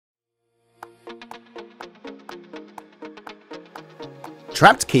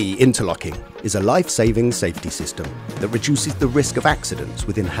Trapped key interlocking is a life-saving safety system that reduces the risk of accidents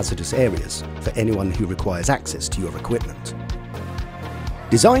within hazardous areas for anyone who requires access to your equipment.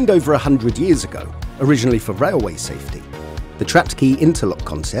 Designed over 100 years ago, originally for railway safety, the trapped key interlock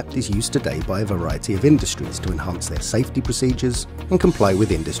concept is used today by a variety of industries to enhance their safety procedures and comply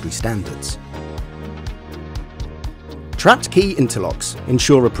with industry standards. Trapped key interlocks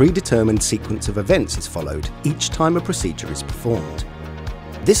ensure a predetermined sequence of events is followed each time a procedure is performed.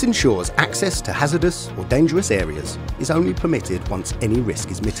 This ensures access to hazardous or dangerous areas is only permitted once any risk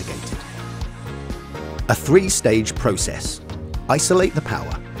is mitigated. A three-stage process: isolate the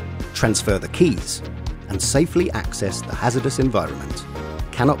power, transfer the keys, and safely access the hazardous environment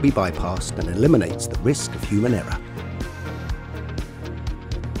cannot be bypassed and eliminates the risk of human error.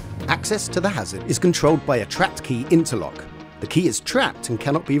 Access to the hazard is controlled by a trapped key interlock. The key is trapped and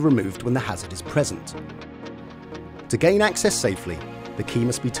cannot be removed when the hazard is present. To gain access safely, the key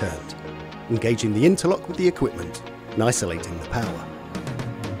must be turned, engaging the interlock with the equipment and isolating the power.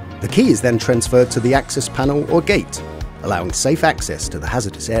 The key is then transferred to the access panel or gate, allowing safe access to the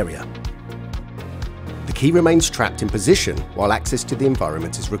hazardous area. The key remains trapped in position while access to the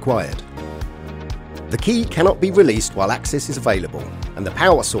environment is required. The key cannot be released while access is available, and the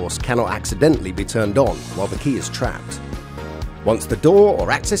power source cannot accidentally be turned on while the key is trapped. Once the door or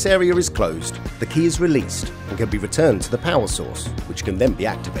access area is closed, the key is released and can be returned to the power source, which can then be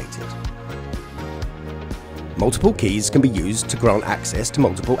activated. Multiple keys can be used to grant access to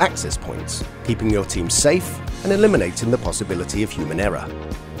multiple access points, keeping your team safe and eliminating the possibility of human error.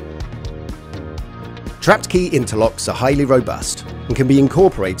 Trapped key interlocks are highly robust and can be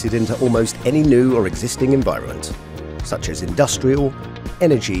incorporated into almost any new or existing environment, such as industrial,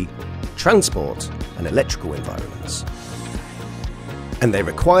 energy, transport, and electrical environments. And they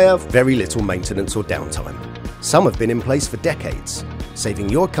require very little maintenance or downtime. Some have been in place for decades, saving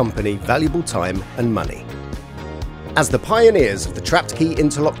your company valuable time and money. As the pioneers of the trapped key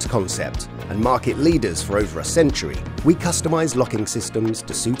interlocked concept and market leaders for over a century, we customize locking systems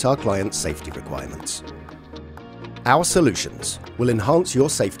to suit our clients' safety requirements. Our solutions will enhance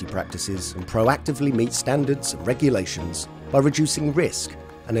your safety practices and proactively meet standards and regulations by reducing risk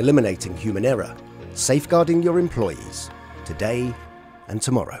and eliminating human error, safeguarding your employees today and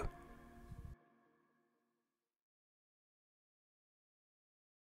tomorrow.